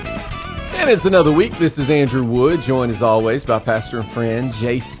And it's another week. This is Andrew Wood, joined as always by pastor and friend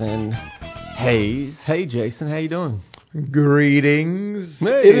Jason Hayes. Hey, Jason, how you doing? Greetings. Hey.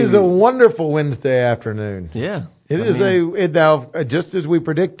 It is a wonderful Wednesday afternoon. Yeah. Now, just as we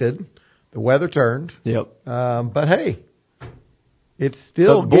predicted, the weather turned. Yep. But hey, it's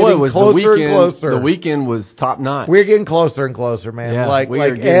still But boy, getting was closer and closer. The weekend was top notch. We're getting closer and closer, man. Yeah, like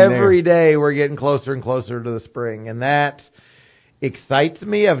every day we're getting closer and closer to the spring, and that excites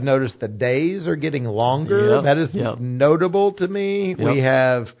me. I've noticed the days are getting longer. Yep. That is notable to me. Yep. We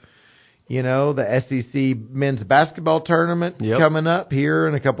have, the SEC men's basketball tournament coming up here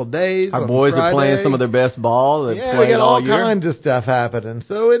in a couple of days. Our boys Friday. are playing some of their best ball. They've we played got all year. kinds of stuff happening.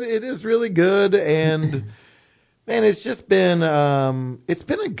 So it is really good, and man, it's just been it's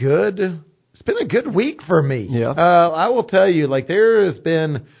been a good week for me. Yeah. I will tell you, like there has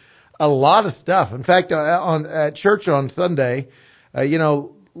been a lot of stuff. In fact, at church on Sunday,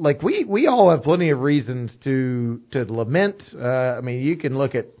 like we all have plenty of reasons to lament. You can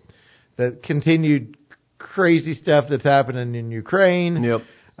look at the continued crazy stuff that's happening in Ukraine. Yep.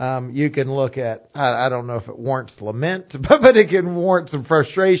 You can look at, I don't know if it warrants lament, but it can warrant some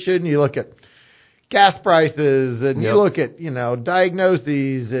frustration. You look at gas prices, and you look at,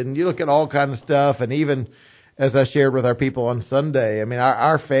 diagnoses, and you look at all kinds of stuff. And even as I shared with our people on Sunday,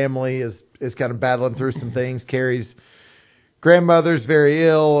 our family is kind of battling through some things. Carrie's grandmother's very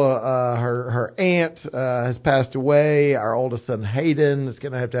ill. Her aunt has passed away. Our oldest son, Hayden, is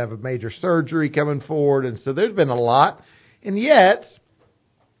going to have a major surgery coming forward. And so there's been a lot. And yet,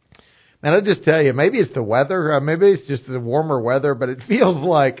 man, I'll just tell you, maybe it's the weather. Maybe it's just the warmer weather, but it feels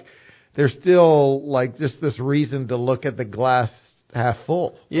like there's still like just this reason to look at the glass half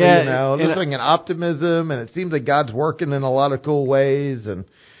full. Yeah. Just like an optimism. And it seems like God's working in a lot of cool ways.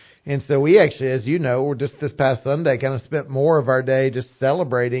 And so we actually, as you know, we're just this past Sunday kind of spent more of our day just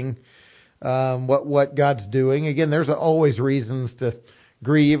celebrating what God's doing. Again, there's always reasons to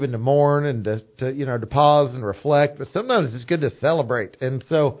grieve and to mourn and to pause and reflect, but sometimes it's good to celebrate. And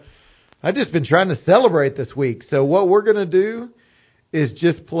so I've just been trying to celebrate this week. So what we're going to do is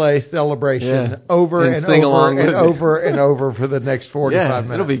just play Celebration over and sing over along and over and over for the next 45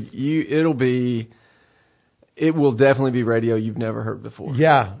 minutes. It will definitely be radio you've never heard before.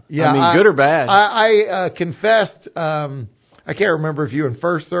 Yeah. Good or bad. I confessed, I can't remember if you were in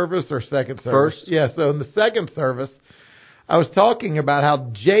first service or second service. First? Yeah, so in the second service, I was talking about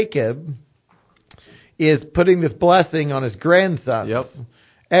how Jacob is putting this blessing on his grandsons,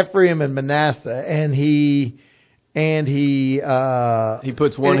 Ephraim and Manasseh, and he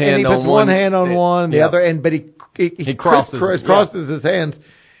puts one hand on one, the other, and but he crosses his hands.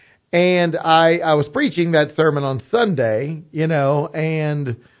 And I was preaching that sermon on Sunday,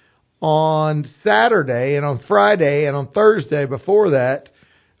 and on Saturday and on Friday and on Thursday before that,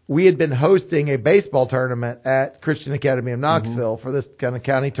 we had been hosting a baseball tournament at Christian Academy of Knoxville for this kind of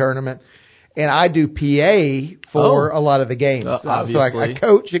county tournament. And I do PA for a lot of the games. So I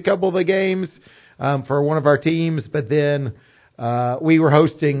coach a couple of the games for one of our teams, but then we were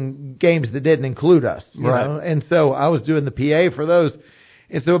hosting games that didn't include us. You know? And so I was doing the PA for those.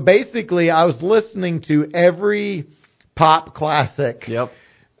 And so basically, I was listening to every pop classic,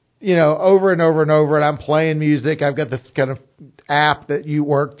 over and over and over, and I'm playing music. I've got this kind of app that you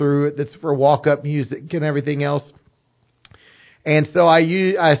work through that's for walk-up music and everything else. And so I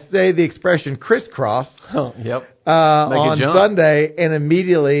say the expression crisscross on Sunday, and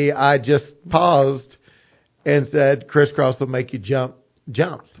immediately I just paused and said, crisscross will make you jump.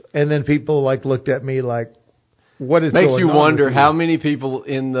 And then people looked at me like, what is makes you wonder how many people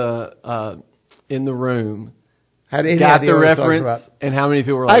in the room got the reference, and how many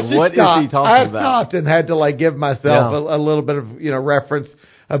people were like, "What is he talking about?" I stopped and had to give myself a little bit of reference.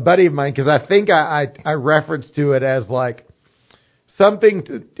 A buddy of mine, because I think I referenced to it as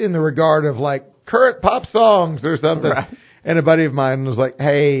something in the regard of current pop songs or something. Right. And a buddy of mine was like,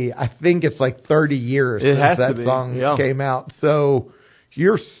 "Hey, I think it's 30 years since that song came out, so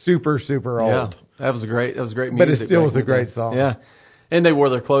you're super, super old." Yeah. That was great music. But it still was a great song. Yeah. And they wore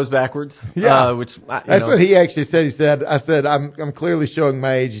their clothes backwards. Yeah. That's what he actually said. I said, I'm clearly showing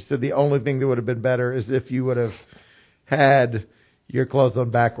my age. He said, the only thing that would have been better is if you would have had your clothes on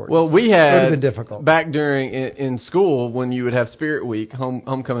backwards. Well, we it would have had, been difficult. Back in school, when you would have Spirit Week,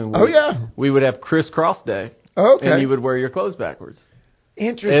 homecoming week. Oh, yeah. We would have crisscross day. Okay. And you would wear your clothes backwards.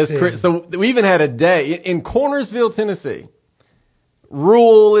 Interesting. So we even had a day in Cornersville, Tennessee.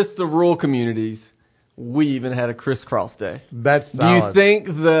 It's the rural communities. We even had a crisscross day. That's solid. Do you think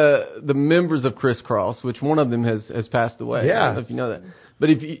the members of Crisscross, which one of them has passed away? Yeah. I don't know if you know that. But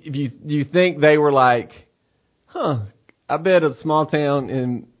if you think they were like, I bet a small town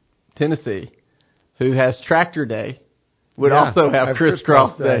in Tennessee, who has Tractor Day, would also have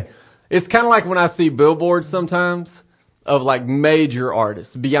Crisscross Day. It's kind of like when I see billboards sometimes of like major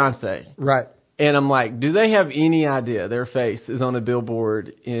artists, Beyonce. Right. And I'm like, do they have any idea their face is on a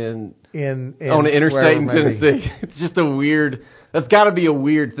billboard on an interstate in Tennessee? It's just a weird, that's got to be a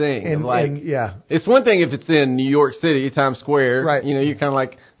weird thing. It's one thing if it's in New York City, Times Square. Right. You know, you're kind of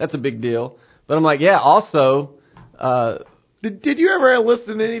like, that's a big deal. But I'm like, yeah, also. Did you ever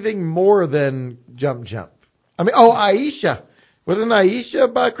listen to anything more than Jump Jump? I mean, Aisha. Wasn't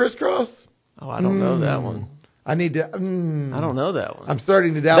Aisha by Crisscross? Oh, I don't know that one. I need to. I don't know that one. I'm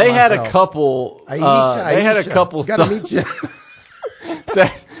starting to doubt myself. They had a couple. Aisha. They had a couple. Got to meet you.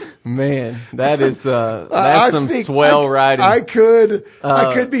 Man, that's some swell writing. I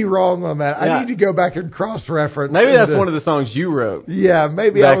could be wrong on that. I need to go back and cross-reference. Maybe that's one of the songs you wrote. Yeah,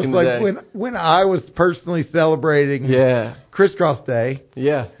 maybe I was like when I was personally celebrating Crisscross Day.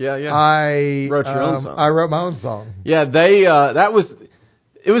 Yeah. I wrote your own song. I wrote my own song. Yeah,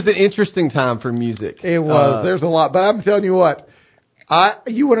 it was an interesting time for music. It was. There's a lot, but I'm telling you what.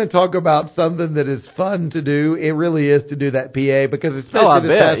 You want to talk about something that is fun to do? It really is to do that PA, because especially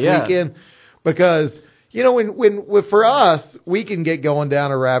this past weekend, because you know when for us we can get going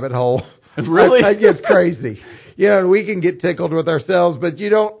down a rabbit hole. Really, that gets crazy. You know, we can get tickled with ourselves, but you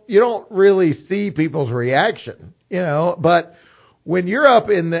don't really see people's reaction. You know, but when you're up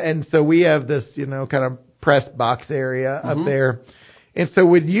and so we have this kind of press box area up there, and so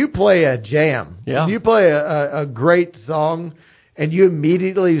when you play a jam, when you play a great song. And you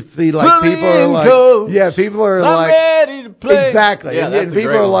immediately see like people are like ready to play. Exactly. Yeah, and people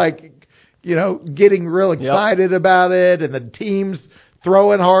are like, getting real excited about it, and the team's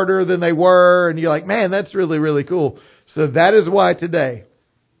throwing harder than they were, and you're like, man, that's really, really cool. So that is why today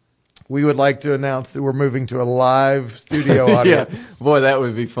we would like to announce that we're moving to a live studio audience. Boy, that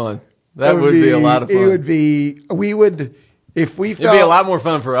would be fun. That would be a lot of fun. It'd be a lot more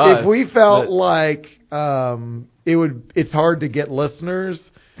fun for us. If we felt like it's hard to get listeners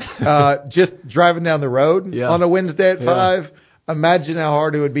just driving down the road on a Wednesday at 5. Imagine how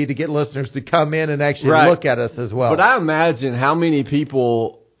hard it would be to get listeners to come in and actually look at us as well. But I imagine how many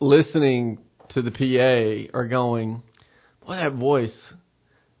people listening to the PA are going, boy, that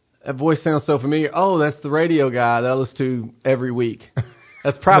voice sounds so familiar. Oh, that's the radio guy that I listen to every week.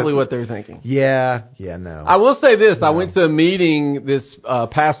 That's probably what they're thinking. Yeah, no. I will say this. I went to a meeting this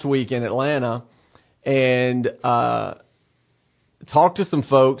past week in Atlanta and talked to some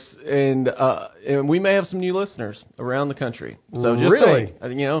folks, and we may have some new listeners around the country. So just really?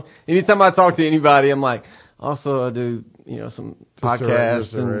 saying, anytime I talk to anybody, I'm like, also I do, some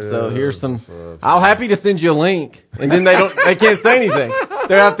podcasts, and so here's some. I'm happy to send you a link, and then they can't say anything.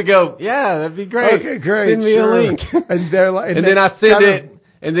 They have to go, yeah, that'd be great. Okay, great. Send me a link, and they're like, and then I send it.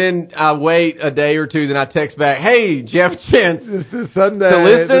 And then I wait a day or two, then I text back, hey, do you have a chance this Sunday, to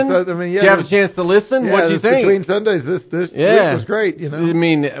listen? Do you have a chance to listen? Yeah, what do you think? Between Sundays, this week was great, I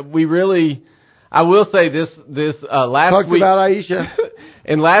mean, I will say this last Talked week. Talked about Aisha.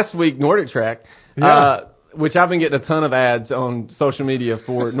 And last week, Nordic Track, which I've been getting a ton of ads on social media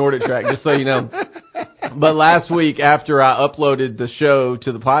for Nordic Track, just so you know. But last week, after I uploaded the show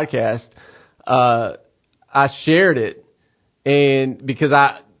to the podcast, I shared it. And because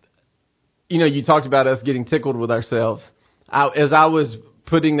you talked about us getting tickled with ourselves. As I was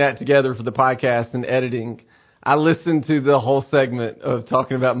putting that together for the podcast and editing, I listened to the whole segment of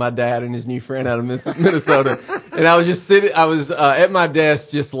talking about my dad and his new friend out of Minnesota. And I was just at my desk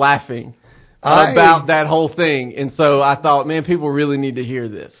just laughing about that whole thing. And so I thought, man, people really need to hear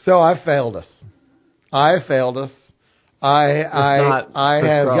this. So I failed us. I have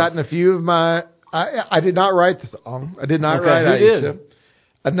gotten a few of my... I did not write the song. I did not write Aisha. Did?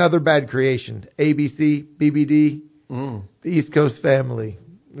 Another Bad Creation. ABC, BBD, the East Coast Family.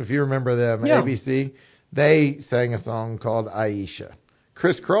 If you remember them, ABC. They sang a song called Aisha.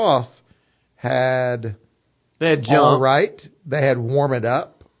 Crisscross had Jump. All Right. They had Warm It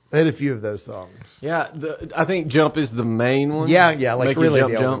Up. They had a few of those songs. Yeah, I think Jump is the main one. Yeah, like really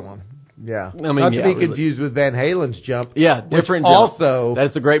the only one. Yeah, not to be confused with Van Halen's Jump. Yeah, different. Jump. Also,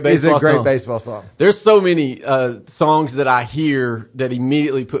 that's a great baseball song. Baseball song. There's so many songs that I hear that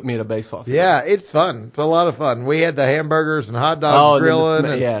immediately put me at a baseball field. Yeah, it's fun. It's a lot of fun. We had the hamburgers and hot dogs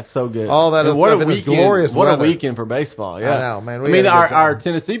grilling. So good. All that. What a weekend! Glorious what weather. A weekend for baseball. Yeah, I know, man. Our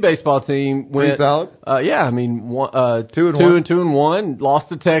Tennessee baseball team went. Pretty solid. 2-1. Lost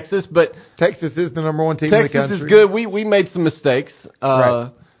to Texas, but Texas is the number one team in the country. Texas is good. We made some mistakes.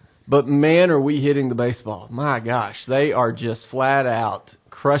 Right. But, man, are we hitting the baseball. My gosh, they are just flat out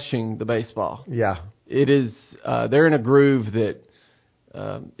crushing the baseball. Yeah. It is they're in a groove that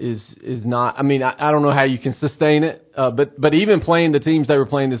is not. I mean, I don't know how you can sustain it. But even playing the teams they were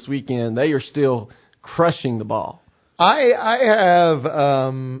playing this weekend, they are still crushing the ball. I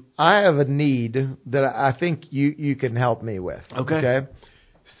have a need that I think you can help me with. Okay.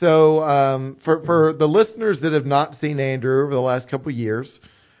 So for the listeners that have not seen Andrew over the last couple of years,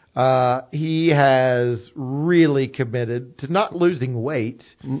 he has really committed to not losing weight.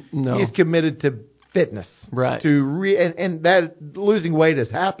 No, he's committed to fitness. Right. And that losing weight has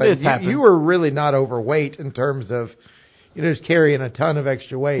happened. It's happened. You were really not overweight in terms of just carrying a ton of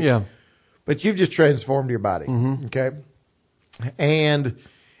extra weight. Yeah. But you've just transformed your body. Mm-hmm. Okay. And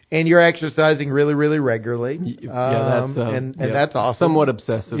you're exercising really, really regularly. That's awesome. Somewhat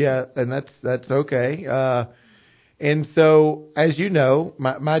obsessive. Yeah, and that's okay. And so, as you know,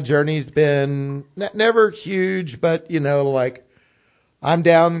 my journey's been never huge, but like I'm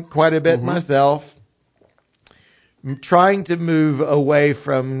down quite a bit myself. I'm trying to move away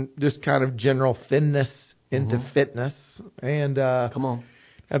from just kind of general thinness into fitness, and come on,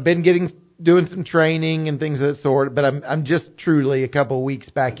 I've been doing some training and things of that sort, but I'm just truly a couple of weeks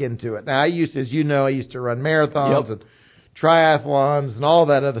back into it. Now, I used to run marathons and triathlons and all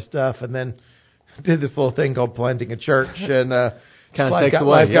that other stuff, and then did this little thing called planting a church, and kind of takes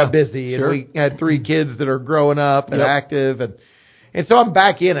away. Life got busy, and we had 3 kids that are growing up and active, and so I'm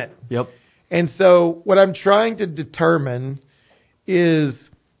back in it. Yep. And so what I'm trying to determine is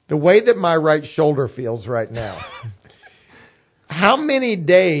the way that my right shoulder feels right now. How many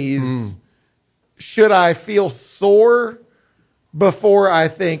days should I feel sore before I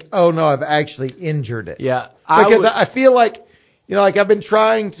think, oh no, I've actually injured it? Yeah. Because I feel like, like I've been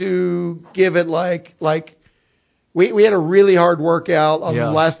trying to give it like we had a really hard workout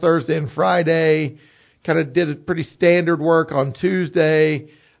on last Thursday and Friday, kind of did a pretty standard work on Tuesday.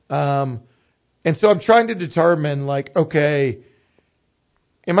 And so I'm trying to determine okay,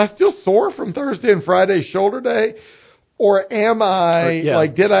 am I still sore from Thursday and Friday shoulder day? Or am I,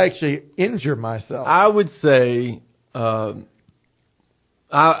 did I actually injure myself? I would say, I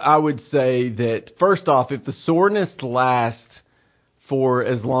would say that, first off, if the soreness lasts for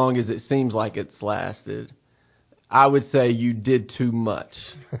as long as it seems like it's lasted, I would say you did too much.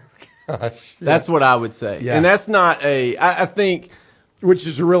 Gosh, that's what I would say. Yeah. And that's not I think... Which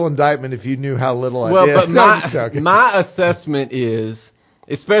is a real indictment if you knew how little I did. Well, but my assessment is,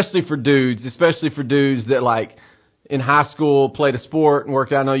 especially for dudes that in high school played a sport and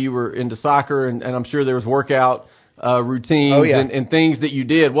worked out. I know you were into soccer, and I'm sure there was workout routines and things that you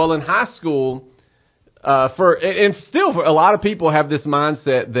did. Well, in high school, still a lot of people have this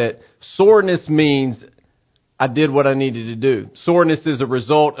mindset that soreness means I did what I needed to do. Soreness is a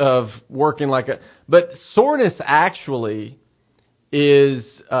result of working but soreness actually is,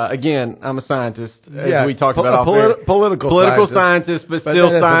 again, I'm a scientist, as we talked about political scientist, but still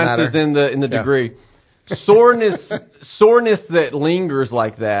science is in the degree. Soreness that lingers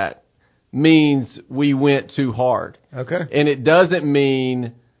like that means we went too hard. Okay. And it doesn't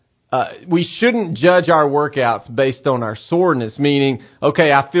mean we shouldn't judge our workouts based on our soreness, meaning,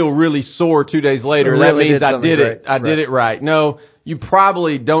 okay, I feel really sore 2 days later. That means I did it. I did it right. No, you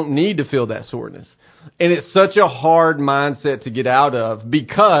probably don't need to feel that soreness. And it's such a hard mindset to get out of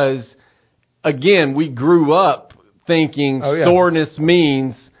because, again, we grew up thinking soreness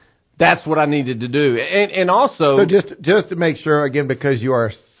means that's what I needed to do. And also... So just to make sure, again, because you are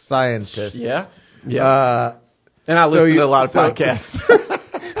a scientist. Yeah. And I listen to a lot of podcasts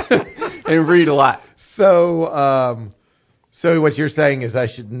and read a lot. So what you're saying is I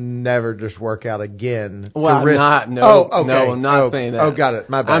should never just work out again. Well, I'm not saying that. Oh, got it.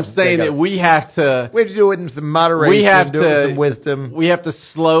 My bad. I'm saying that we have to do it in some moderation. We have do it with some wisdom. We have to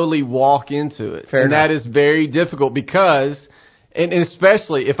slowly walk into it. Fair enough. That is very difficult because, and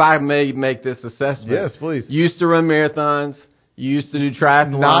especially if I may make this assessment. Yes, please. Used to run marathons. Used to do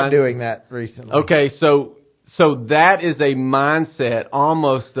triathlons. Not doing that recently. Okay, so that is a mindset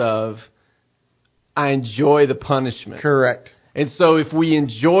almost of, I enjoy the punishment. Correct. And so if we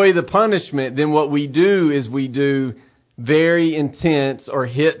enjoy the punishment, then what we do is we do very intense or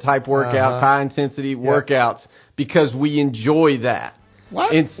HIIT type workouts, high intensity workouts, because we enjoy that.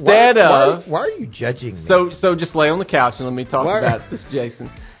 What? Why are you judging me? So just lay on the couch and let me talk about this,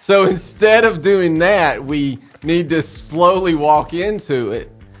 Jason. So instead of doing that, we need to slowly walk into it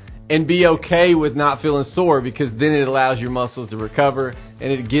and be okay with not feeling sore, because then it allows your muscles to recover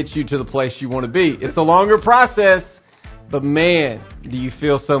and it gets you to the place you want to be. It's a longer process, but man, do you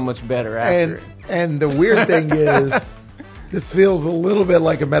feel so much better after it. And the weird thing is, this feels a little bit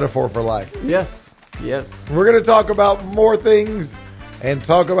like a metaphor for life. Yes. We're going to talk about more things and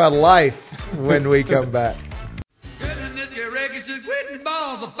talk about life when we come back.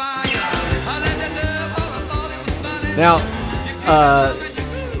 Now,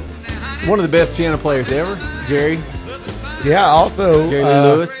 one of the best piano players ever, Jerry. Yeah, also Jerry Lee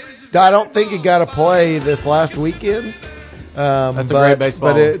Lewis. I don't think he got a play this last weekend. That's a great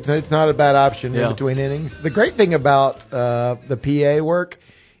baseball. But it's not a bad option in between innings. The great thing about the PA work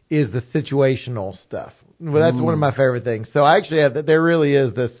is the situational stuff. Well, that's one of my favorite things. So I actually have that. There really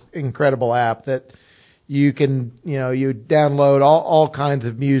is this incredible app that you can, you download all kinds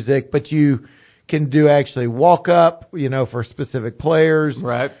of music, but you can do actually walk up, for specific players.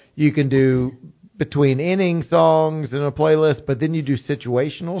 Right. You can do between inning songs in a playlist, but then you do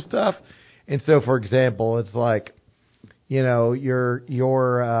situational stuff. And so, for example, it's like, your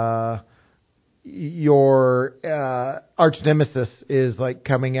arch nemesis is like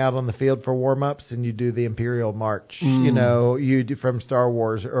coming out on the field for warm-ups, and you do the Imperial March, you do from Star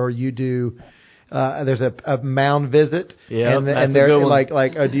Wars, or you do there's a mound visit, and they're like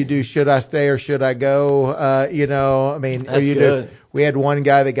do you do Should I Stay or Should I Go? We had one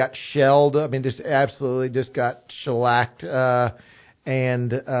guy that got shelled. I mean, just absolutely just got shellacked,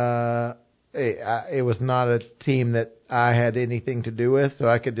 and it was not a team that I had anything to do with, so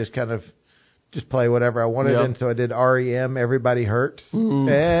I could just kind of just play whatever I wanted. And so I did REM, Everybody Hurts.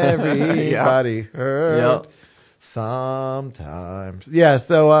 Everybody hurts sometimes. Yeah,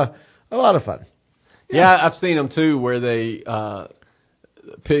 so a lot of fun. Yeah, I've seen them too, where they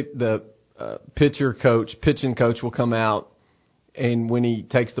pick the pitching coach will come out, and when he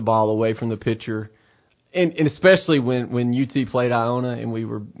takes the ball away from the pitcher, and especially when UT played Iona and we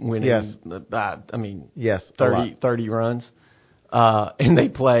were winning, 30 runs, and they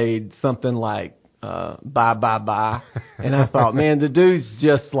played something like Bye Bye Bye, and I thought, man, the dude's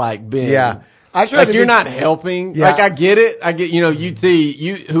just like been. Yeah. You're not helping. Yeah. Like, I get it. UT,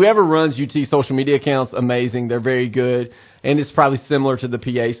 whoever runs UT social media accounts, amazing. They're very good. And it's probably similar to the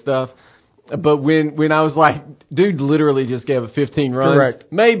PA stuff. But when I was like, dude literally just gave a 15 runs.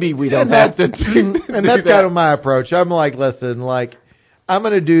 Correct. Maybe we don't have to do and that's kind of my approach. I'm like, listen, I'm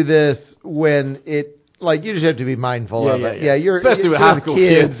going to do this when it, you just have to be mindful of it. Yeah, especially with high school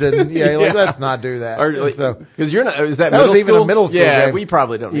kids. And let's not do that. Because you're not, is that middle was even school? A middle school game. Game. We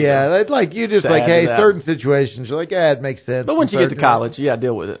probably don't need you just hey, certain situations, you're like, it makes sense. But once you get to college, you got to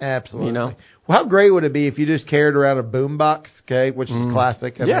deal with it. Absolutely. Well, how great would it be if you just carried around a boombox, which is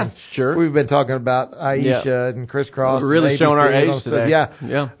classic. I mean, sure. We've been talking about Aisha and crisscross. We're really showing our age today. Yeah.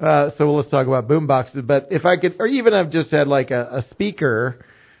 So let's talk about boomboxes. But if I could, or even I've just had like a speaker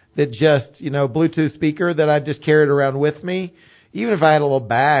that just, Bluetooth speaker that I just carried around with me, even if I had a little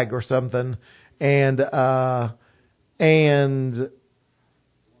bag or something, and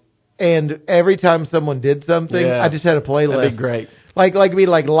every time someone did something, I just had a playlist. That'd be great. Like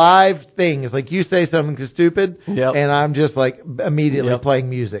live things. Like you say something stupid, and I'm just immediately playing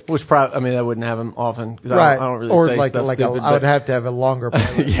music. Which probably, I wouldn't have them often. Right. I don't really say stuff stupid, I would have to have a longer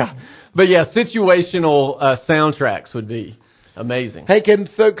playlist. But situational soundtracks would be amazing. Hey, can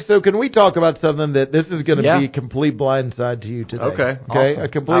we talk about something that this is going to be a complete blindside to you today? Okay. Awesome. A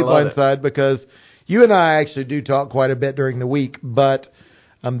complete blindside because you and I actually do talk quite a bit during the week, but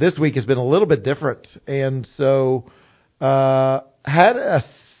this week has been a little bit different, and so had a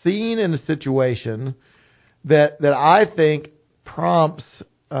scene in a situation that I think prompts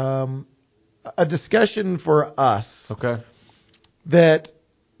a discussion for us. Okay. That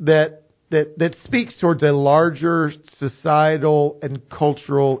speaks towards a larger societal and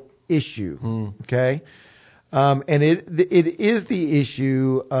cultural issue. Okay, and it is the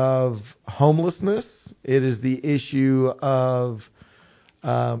issue of homelessness. It is the issue of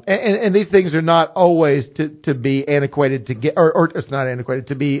and these things are not always to be antiquated to get, or it's not antiquated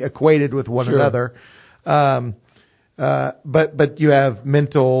to be equated with one another. But you have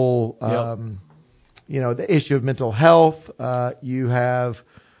mental, the issue of mental health. You have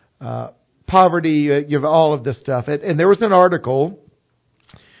poverty. You have all of this stuff. And there was an article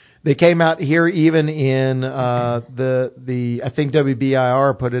that came out here, even in I think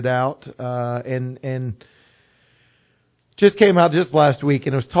WBIR put it out, and just came out just last week,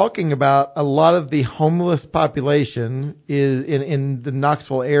 and it was talking about a lot of the homeless population is in the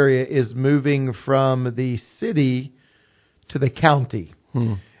Knoxville area is moving from the city to the county.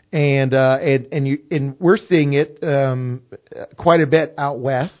 And we're seeing it quite a bit out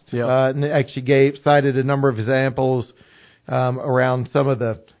west. And actually cited a number of examples around some of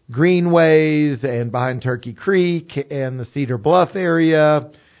the greenways and behind Turkey Creek and the Cedar Bluff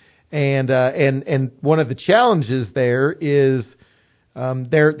area. And one of the challenges there is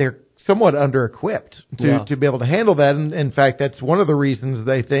they're somewhat under-equipped to be able to handle that. And in fact, that's one of the reasons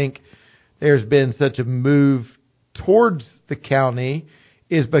they think there's been such a move towards the county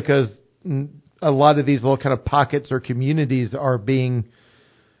is because a lot of these little kind of pockets or communities are being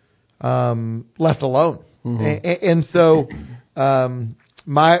left alone. Mm-hmm. And so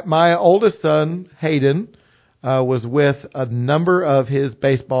my oldest son, Hayden, was with a number of his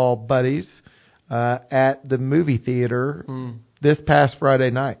baseball buddies at the movie theater this past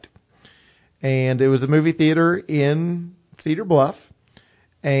Friday night. And it was a movie theater in Cedar Bluff,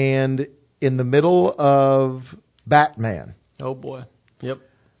 and in the middle of Batman. Oh, boy. Yep.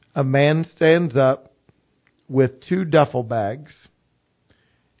 A man stands up with 2 duffel bags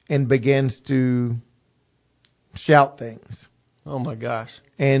and begins to shout things. Oh, my gosh.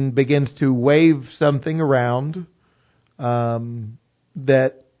 And begins to wave something around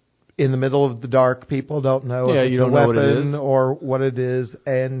that in the middle of the dark, people don't know if it's a weapon or what it is,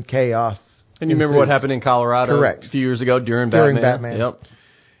 and chaos. And you remember what happened in Colorado Correct. a few years ago during Batman? Yep.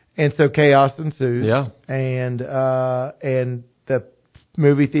 And so chaos ensues. Yeah. And the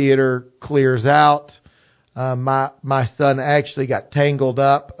movie theater clears out. My son actually got tangled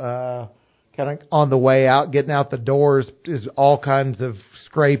up kind of on the way out. Getting out the doors is all kinds of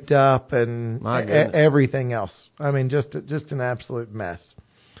scraped up and everything else. I mean, just an absolute mess.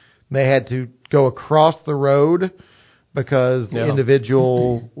 They had to go across the road because the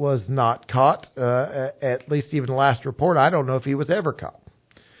individual was not caught. At least even the last report, I don't know if he was ever caught.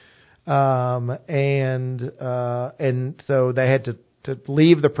 And so they had to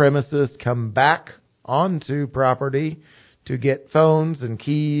leave the premises, come back onto property to get phones and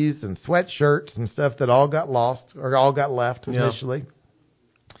keys and sweatshirts and stuff that all got lost or all got left initially.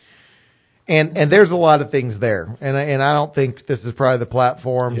 And there's a lot of things there, and I don't think this is probably the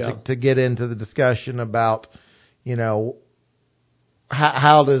platform to get into the discussion about,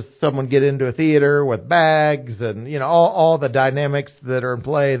 how does someone get into a theater with bags and all the dynamics that are in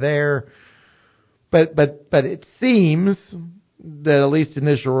play there. But it seems that at least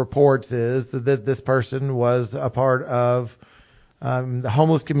initial reports is that this person was a part of the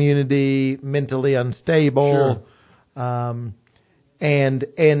homeless community, mentally unstable. Sure. And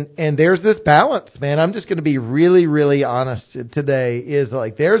there's this balance, man. I'm just going to be really, really honest today. Is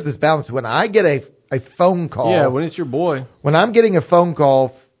like there's this balance when I get a phone call. Yeah, when it's your boy. When I'm getting a phone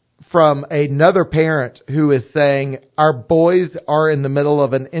call from another parent who is saying our boys are in the middle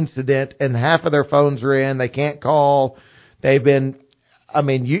of an incident and half of their phones are in, they can't call. They've been. I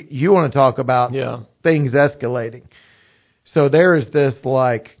mean, you want to talk about things escalating. So there is this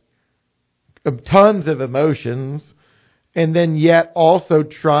like tons of emotions. And then yet also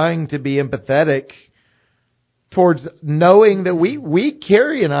trying to be empathetic towards knowing that we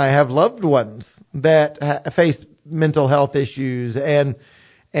Carrie and I have loved ones that face mental health issues and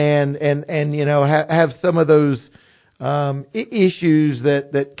have some of those issues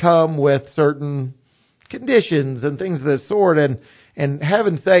that come with certain conditions and things of this sort. And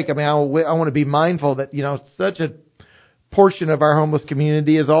heaven's sake, I mean, I want to be mindful that such a portion of our homeless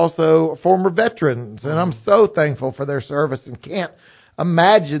community is also former veterans, and I'm so thankful for their service and can't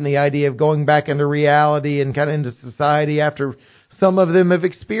imagine the idea of going back into reality and kind of into society after some of them have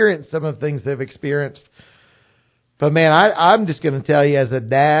experienced some of the things they've experienced. But man, I'm just going to tell you as a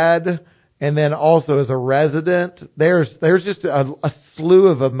dad and then also as a resident, there's just a slew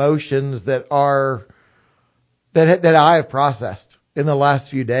of emotions that I have processed in the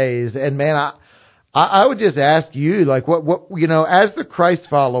last few days. And man, I would just ask you, like, what as the Christ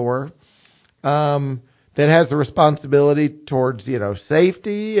follower that has the responsibility towards,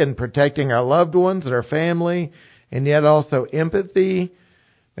 safety and protecting our loved ones and our family, and yet also empathy,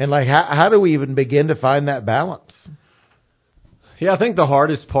 and like, how do we even begin to find that balance? Yeah, I think the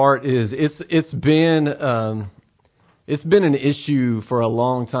hardest part is it's been an issue for a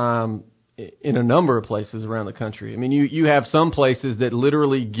long time in a number of places around the country. I mean, you have some places that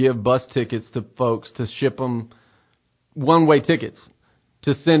literally give bus tickets to folks to ship them one-way tickets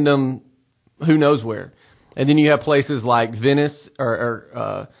to send them who knows where. And then you have places like Venice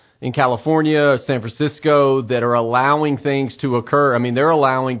or in California or San Francisco that are allowing things to occur. I mean, they're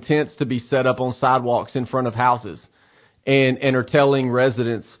allowing tents to be set up on sidewalks in front of houses and are telling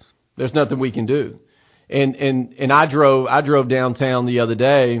residents there's nothing we can do. And I drove downtown the other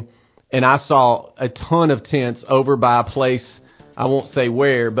day, and I saw a ton of tents over by a place, I won't say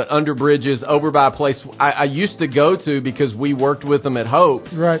where, but under bridges, over by a place I used to go to because we worked with them at Hope.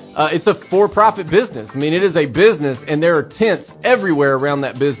 Right. It's a for-profit business. I mean, it is a business, and there are tents everywhere around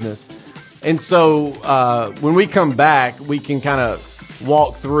that business. And so when we come back, we can kind of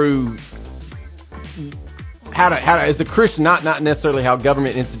walk through how to as a Christian, not necessarily how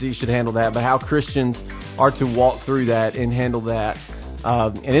government entities should handle that, but how Christians are to walk through that and handle that.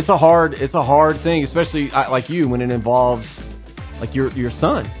 And it's a hard thing, especially like you, when it involves like your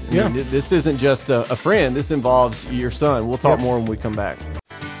son. I mean, this isn't just a friend. This involves your son. We'll talk more when we come back.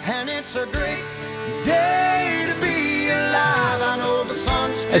 And it's a great day to be alive. I know the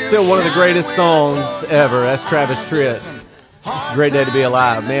sun's It's still one of the greatest songs ever. That's Travis Tritt. It's a great day to be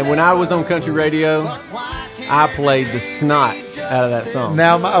alive. Man, when I was on country radio, I played the snot out of that song.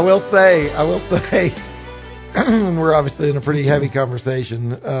 Now, I will say, we're obviously in a pretty heavy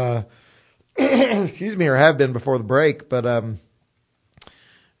conversation. Excuse me, or have been before the break, but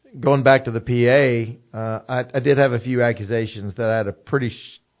going back to the PA, I did have a few accusations that I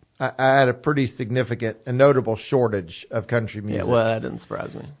had a pretty significant and notable shortage of country music. Yeah, well, that doesn't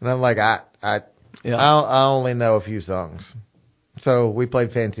surprise me. And I'm like, I only know a few songs. So we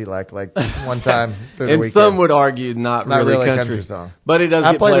played Fancy like one time through the weekend. And some would argue not really a country song. But it does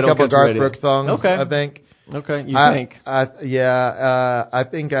I get played played a couple on of Garth radio. Brooks songs, Okay. I think. Okay, think? I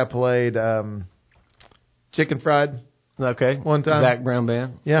think I played Chicken Fried. Okay. One time. Zach Brown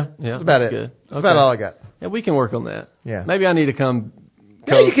Band. Yeah. That's about it. Good. Okay. That's about all I got. Yeah, we can work on that. Yeah. Maybe I need to come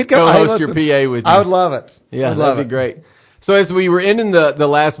you could come co-host your PA with you. I would love it. Yeah, that'd be great. So as we were ending the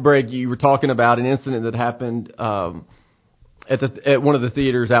last break, you were talking about an incident that happened at one of the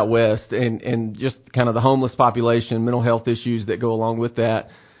theaters out west, and just kind of the homeless population, mental health issues that go along with that.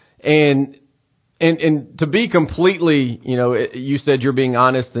 And to be completely, you said you're being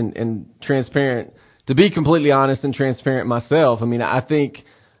honest and transparent. To be completely honest and transparent myself, I mean, I think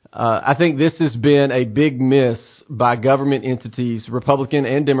this has been a big miss by government entities, Republican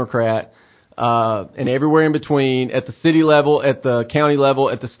and Democrat, and everywhere in between, at the city level, at the county level,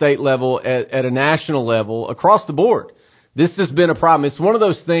 at the state level, at a national level, across the board. This has been a problem. It's one of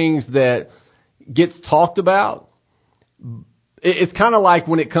those things that gets talked about. It's kind of like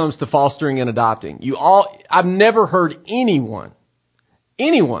when it comes to fostering and adopting. I've never heard anyone,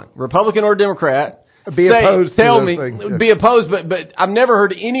 Republican or Democrat, be opposed, but I've never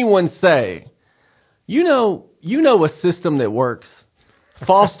heard anyone say, you know a system that works,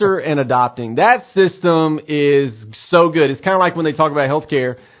 foster and adopting. That system is so good. It's kind of like when they talk about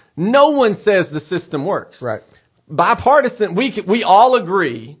healthcare. No one says the system works. Right. Bipartisan, we all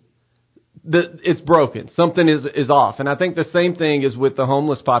agree that it's broken. Something is off. And I think the same thing is with the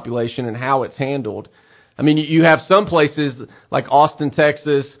homeless population and how it's handled. I mean, you have some places like Austin,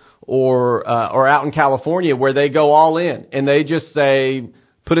 Texas, or out in California where they go all in and they just say,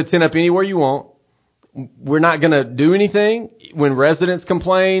 put a tent up anywhere you want. We're not going to do anything. When residents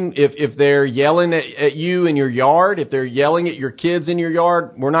complain, if they're yelling at you in your yard, if they're yelling at your kids in your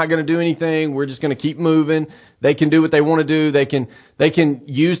yard, we're not going to do anything. We're just going to keep moving. They can do what they want to do. They can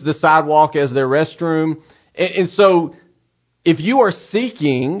use the sidewalk as their restroom. And so if you are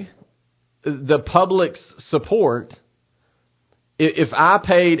seeking the public's support, if I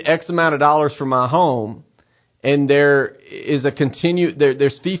paid X amount of dollars for my home and there is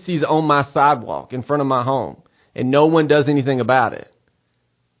there's feces on my sidewalk in front of my home and no one does anything about it,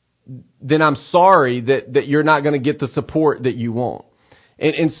 then I'm sorry that you're not going to get the support that you want.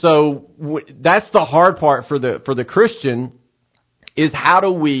 And so that's the hard part for the Christian, is how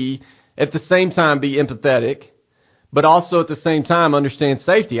do we at the same time be empathetic, but also at the same time understand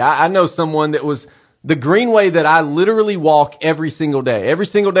safety. I know someone that was the greenway that I literally walk every single day. Every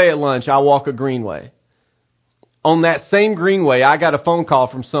single day at lunch, I walk a greenway. On that same greenway, I got a phone call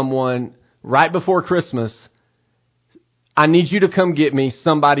from someone right before Christmas. I need you to come get me.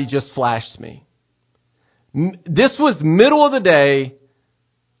 Somebody just flashed me. This was middle of the day,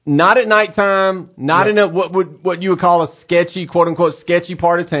 not at nighttime, not in what you would call a sketchy, quote unquote, sketchy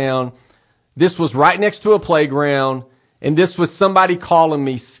part of town. This was right next to a playground, and this was somebody calling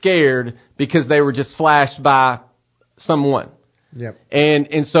me scared because they were just flashed by someone. Yep.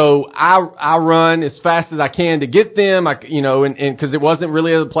 And so I run as fast as I can to get them. And because it wasn't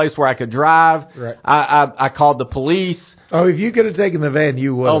really a place where I could drive. Right. I called the police. Oh, if you could have taken the van,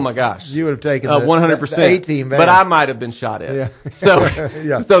 you would. Oh my gosh, you would have taken 100%. The A-team van. But I might have been shot at. Yeah. So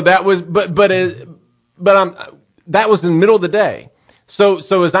yeah. So that was, that was in the middle of the day.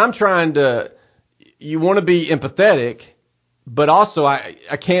 So as I'm trying to, you want to be empathetic, but also I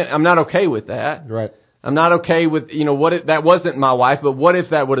can't. I'm not okay with that. Right. I'm not okay with, what if that wasn't my wife, but what if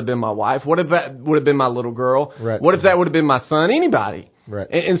that would have been my wife? What if that would have been my little girl? Right. What if that would have been my son? Anybody. Right.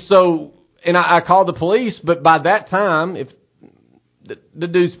 And so I called the police, but by that time, if the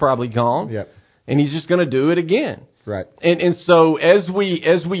dude's probably gone. Yep. And he's just going to do it again. Right. And so as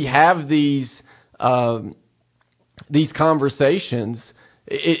we have these conversations,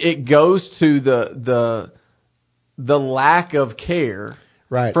 it goes to the lack of care.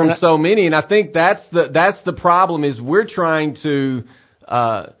 Right. From so many, and I think that's the problem, is we're trying to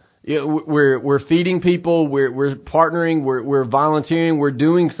we're feeding people, we're partnering, we're volunteering, we're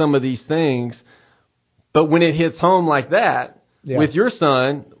doing some of these things. But when it hits home like that with your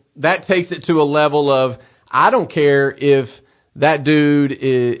son, that takes it to a level of, I don't care if that dude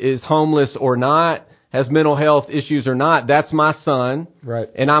is homeless or not, has mental health issues or not. That's my son, right?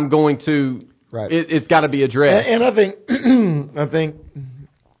 And I'm going to. Right. It's got to be addressed. And I think,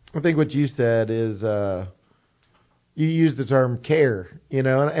 I think what you said is you use the term care, and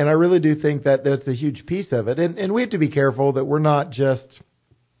I really do think that that's a huge piece of it. And we have to be careful that we're not just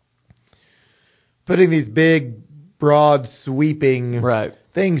putting these big, broad, sweeping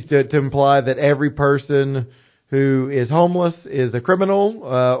things to imply that every person who is homeless is a criminal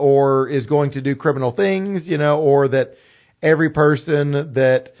or is going to do criminal things, or that every person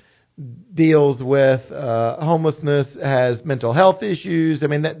that deals with homelessness has mental health issues. I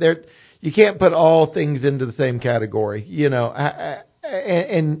mean, you can't put all things into the same category,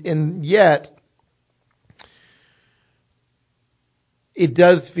 and yet it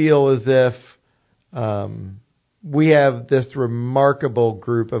does feel as if we have this remarkable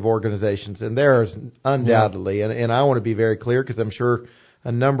group of organizations, and there's undoubtedly, and I want to be very clear because I'm sure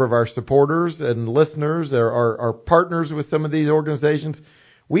a number of our supporters and listeners are partners with some of these organizations.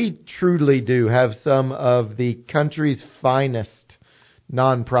 We truly do have some of the country's finest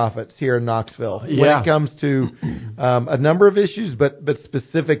nonprofits here in Knoxville when it comes to a number of issues, but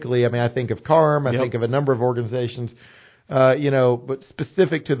specifically, I mean, I think of CARM, I think of a number of organizations, but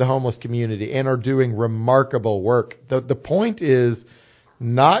specific to the homeless community and are doing remarkable work. The point is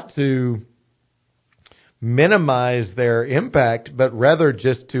not to minimize their impact, but rather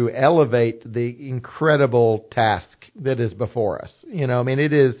just to elevate the incredible task that is before us. I mean,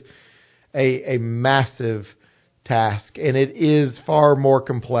 it is a massive task, and it is far more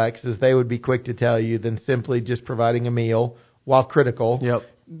complex, as they would be quick to tell you, than simply just providing a meal, while critical.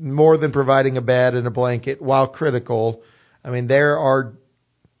 More than providing a bed and a blanket, while critical. I mean, there are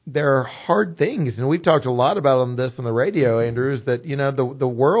hard things, and we've talked a lot about this on the radio, Andrew, is that, the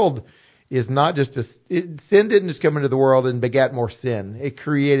world is not just sin didn't just come into the world and begat more sin. It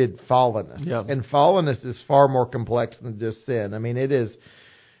created fallenness. And fallenness is far more complex than just sin. I mean, it is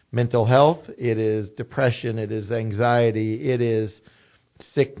mental health, it is depression, it is anxiety, it is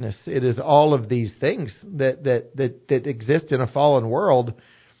sickness, it is all of these things that exist in a fallen world.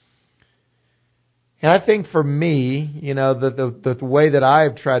 And I think for me, the way that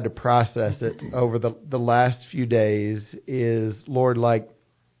I've tried to process it over the last few days is, Lord,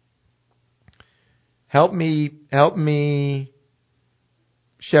 help me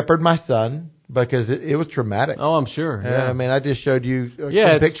shepherd my son, because it was traumatic. Oh, I'm sure. Yeah. I mean, I just showed you some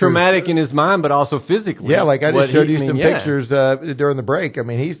it's pictures. traumatic in his mind, but also physically. Yeah, I just showed you some pictures during the break. I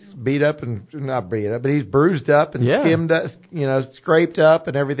mean, he's beat up and not beat up, but he's bruised up and skimmed up, scraped up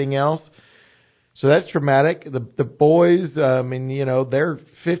and everything else. So that's traumatic. The boys, they're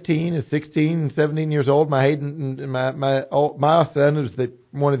 15 and 16 and 17 years old. My Hayden and my son is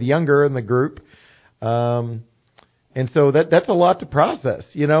one of the younger in the group. And so that's a lot to process,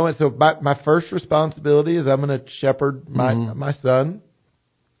 And so my first responsibility is I'm going to shepherd my son.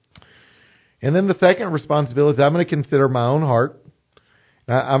 And then the second responsibility is I'm going to consider my own heart.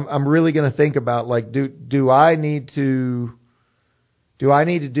 I'm really going to think about, do I need to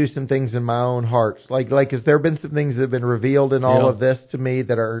do some things in my own heart? Has there been some things that have been revealed in all of this to me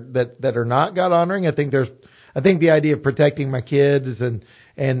that are not God honoring? I think the idea of protecting my kids and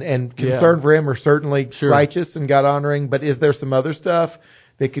concern for him are certainly righteous and God honoring, but is there some other stuff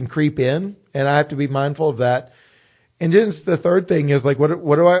that can creep in? And I have to be mindful of that. And then the third thing is what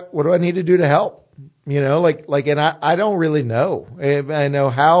do I need to do to help? And I don't really know. I know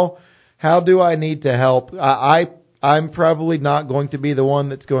how do I need to help? I'm probably not going to be the one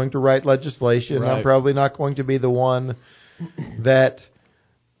that's going to write legislation. Right. I'm probably not going to be the one that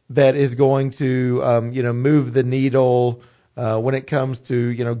is going to move the needle when it comes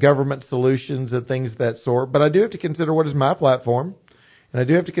to government solutions and things of that sort. But I do have to consider what is my platform, and I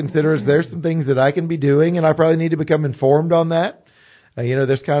do have to consider is there some things that I can be doing, and I probably need to become informed on that.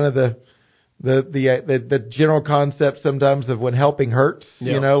 There's kind of the general concept sometimes of when helping hurts.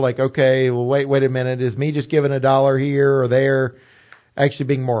 Okay, well wait a minute, is me just giving $1 here or there actually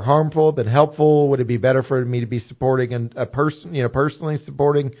being more harmful than helpful? Would it be better for me to be supporting a person, personally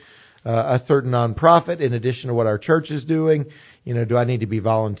supporting a certain nonprofit in addition to what our church is doing? Do I need to be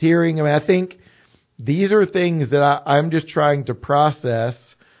volunteering? I mean, I think these are things that I'm just trying to process.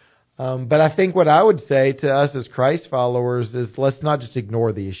 But I think what I would say to us as Christ followers is let's not just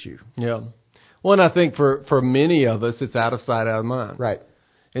ignore the issue. Yeah. Well, and I think for many of us, it's out of sight, out of mind. Right.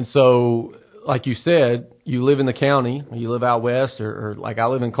 And so like you said, you live in the county, you live out west, or like I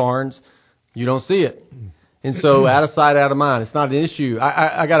live in Carnes, you don't see it. And so out of sight, out of mind. It's not an issue.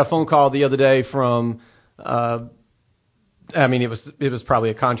 I got a phone call the other day from, it was probably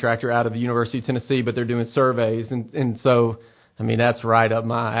a contractor out of the University of Tennessee, but they're doing surveys. And so, that's right up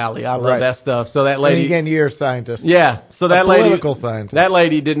my alley. I love that stuff. So that lady. And again, you're a scientist. Yeah. So that political scientist. That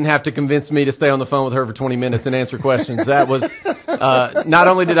lady didn't have to convince me to stay on the phone with her for 20 minutes and answer questions. That was, not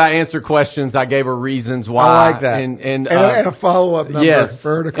only did I answer questions, I gave her reasons why. I like that. And a follow-up number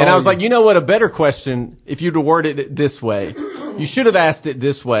for her to call. And I was like, you know what? A better question, if you'd have worded it this way, you should have asked it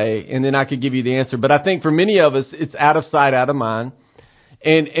this way, and then I could give you the answer. But I think for many of us, it's out of sight, out of mind.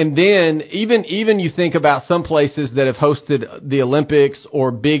 And then even you think about some places that have hosted the Olympics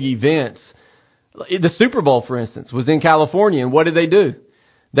or big events. The Super Bowl, for instance, was in California, and what did they do?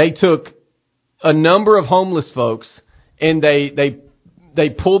 They took a number of homeless folks and they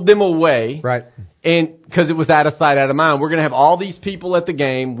pulled them away, right? And because it was out of sight, out of mind. We're going to have all these people at the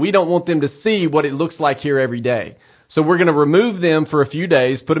game. We don't want them to see what it looks like here every day, so we're going to remove them for a few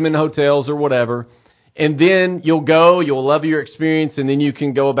days, put them in hotels or whatever. And then you'll love your experience, and then you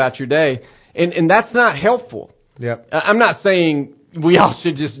can go about your day. And that's not helpful. Yep. I'm not saying we all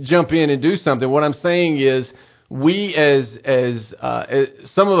should just jump in and do something. What I'm saying is we as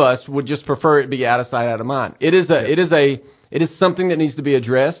some of us would just prefer it be out of sight, out of mind. It is something that needs to be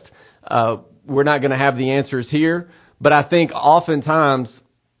addressed. We're not going to have the answers here, but I think oftentimes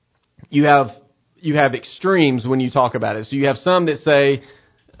you have extremes when you talk about it. So you have some that say,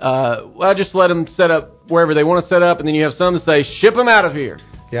 just let them set up wherever they want to set up. And then you have some that say, ship them out of here.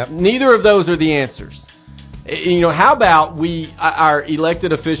 Yep. Neither of those are the answers. How about our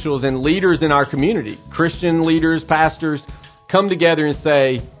elected officials and leaders in our community, Christian leaders, pastors, come together and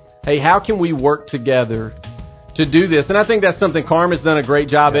say, hey, how can we work together to do this? And I think that's something Carmen's done a great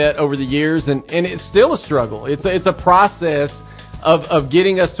job at over the years. And it's still a struggle. It's a process of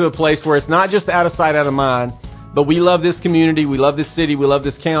getting us to a place where it's not just out of sight, out of mind, but we love this community, we love this city, we love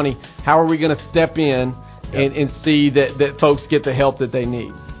this county. How are we going to step in and see that folks get the help that they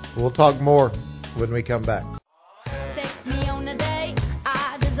need? We'll talk more when we come back. Text me on the day,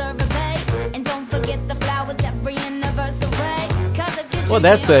 I deserve a pay, and don't forget the flowers every anniversary. Well,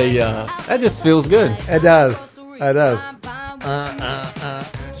 that just feels good. It does. It does.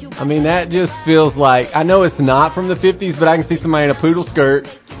 That just feels like, I know it's not from the 50s, but I can see somebody in a poodle skirt.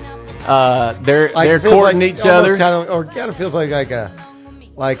 They're courting each other. Kind of feels like a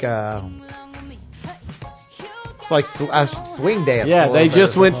swing dance. Yeah, they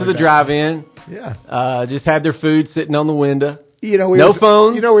just went to the drive-in. Yeah. Just had their food sitting on the window. No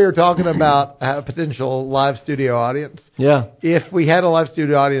phones. We were talking about a potential live studio audience. Yeah. If we had a live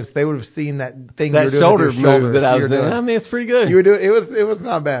studio audience, they would have seen that thing. That shoulder move that I was doing. It's pretty good. You were doing. It was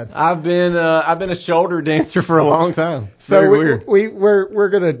not bad. I've been a shoulder dancer for a long time. It's so very weird. We're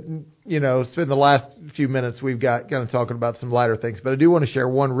gonna spend the last few minutes we've got kind of talking about some lighter things, but I do want to share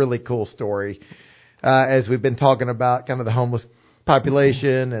one really cool story as we've been talking about kind of the homeless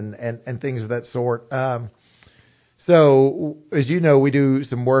population and things of that sort. So, as you know, we do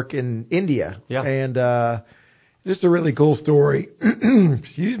some work in India. Yeah. And just a really cool story.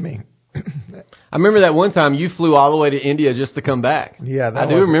 Excuse me. I remember that one time you flew all the way to India just to come back. Yeah, I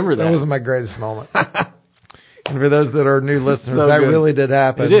do remember that. That was my greatest moment. And for those that are new listeners, so that good. really did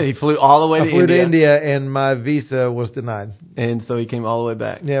happen. It did. He flew all the way to India. I flew to India, and my visa was denied. And so he came all the way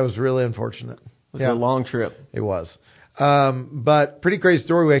back. Yeah, it was really unfortunate. It was a long trip. It was. But pretty crazy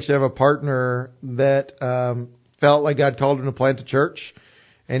story. We actually have a partner that felt like God called him to plant a church,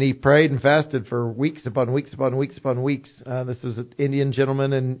 and he prayed and fasted for weeks upon weeks upon weeks upon weeks. This is an Indian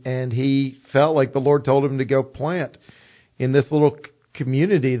gentleman, and he felt like the Lord told him to go plant in this little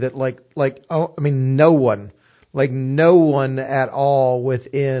community that no one at all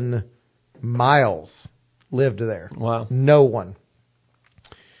within miles lived there. Wow. No one.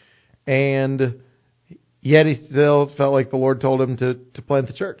 And yet he still felt like the Lord told him to plant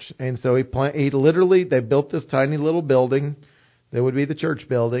the church. And so they built this tiny little building that would be the church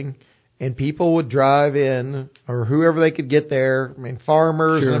building, and people would drive in, or whoever they could get there,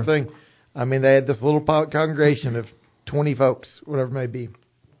 farmers and everything. They had this little congregation of 20 folks, whatever it may be.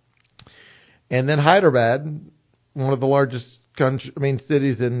 And then Hyderabad, one of the largest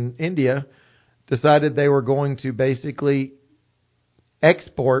cities in India, decided they were going to basically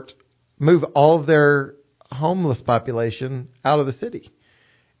move all of their homeless population out of the city.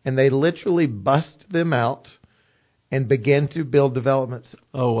 And they literally bust them out and began to build developments.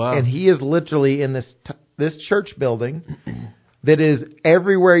 Oh, wow. And he is literally in this church building that is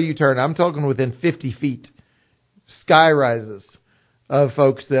everywhere you turn. I'm talking within 50 feet. Sky rises. of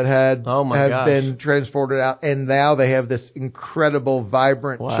folks that have gosh. been transported out, and now they have this incredible,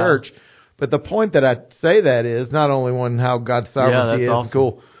 vibrant church. But the point that I say that is not only one, how God's sovereignty is awesome.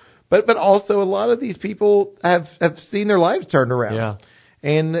 cool, but also a lot of these people have seen their lives turned around. Yeah.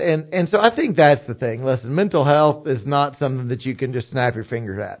 And so I think that's the thing. Listen, mental health is not something that you can just snap your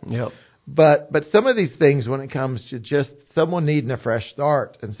fingers at. Yep. But some of these things, when it comes to just someone needing a fresh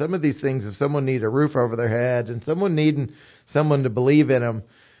start, and some of these things, if someone needs a roof over their head, and someone needing someone to believe in them,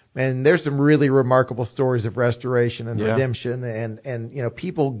 and there's some really remarkable stories of restoration and redemption, and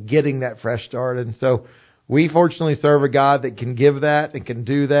people getting that fresh start. And so we fortunately serve a God that can give that and can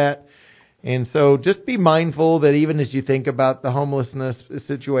do that. And so just be mindful that even as you think about the homelessness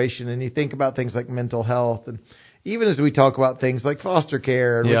situation, and you think about things like mental health, and even as we talk about things like foster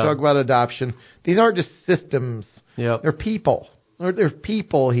care, and we talk about adoption, these aren't just systems. Yep. They're people. There's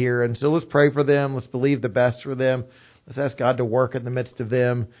people here. And so let's pray for them. Let's believe the best for them. Let's ask God to work in the midst of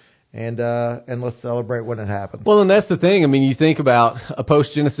them, and let's celebrate when it happens. Well, and that's the thing. I mean, you think about a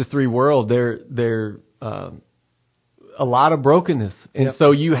post-Genesis 3 world, there a lot of brokenness. And so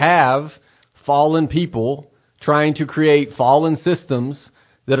you have fallen people trying to create fallen systems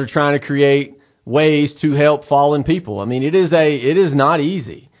that are trying to create ways to help fallen people. I mean, it is not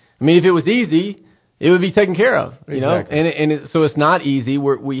easy. I mean, if it was easy, it would be taken care of, Exactly. So it's not easy.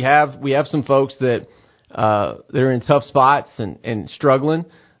 We have some folks that they're in tough spots and struggling.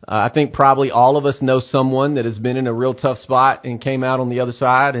 I think probably all of us know someone that has been in a real tough spot and came out on the other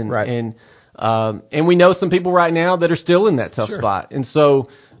side, and we know some people right now that are still in that tough spot. And so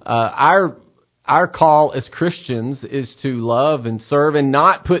our call as Christians is to love and serve and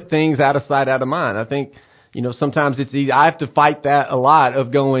not put things out of sight, out of mind. I think, sometimes it's easy. I have to fight that a lot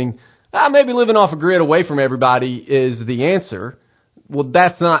of going, maybe living off a grid away from everybody is the answer. Well,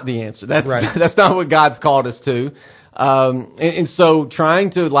 that's not the answer. That's not what God's called us to. And so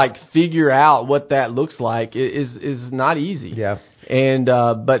trying to figure out what that looks like is not easy. Yeah. And,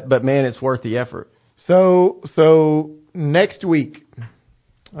 but man, it's worth the effort. So next week,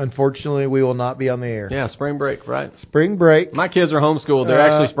 unfortunately, we will not be on the air. Yeah, spring break, right? Spring break. My kids are homeschooled. They're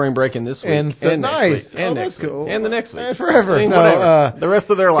actually spring breaking this week. And so, nice. Next week. And that's cool. And the next week. Forever. I mean, whatever. The rest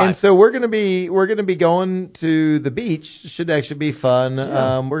of their life. And so we're gonna be going to the beach. Should actually be fun.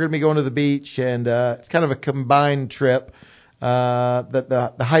 Yeah. We're gonna be going to the beach, and it's kind of a combined trip.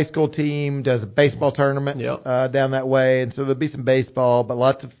 The high school team does a baseball tournament down that way, and so there'll be some baseball, but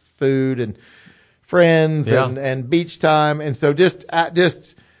lots of food and friends and beach time. And so just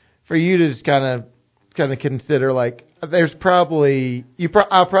for you to just kind of consider, there's probably I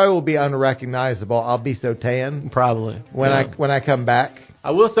probably will be unrecognizable. I'll be so tan probably when I come back.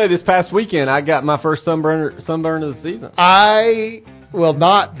 I will say this past weekend I got my first sunburn of the season. I will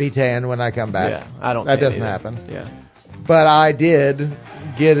not be tan when I come back. Yeah, I don't. That doesn't either. happen. Yeah, but I did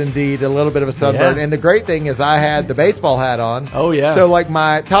get indeed a little bit of a sunburn, and the great thing is I had the baseball hat on. Oh yeah. So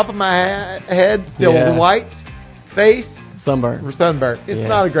my top of my head still white, face sunburn. It's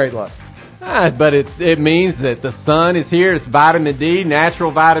not a great look. But it means that the sun is here. It's vitamin D,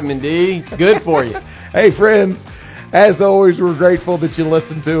 natural vitamin D. It's good for you. Hey, friends, as always, we're grateful that you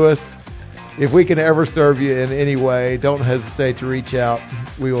listen to us. If we can ever serve you in any way, don't hesitate to reach out.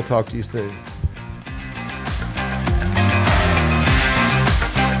 We will talk to you soon.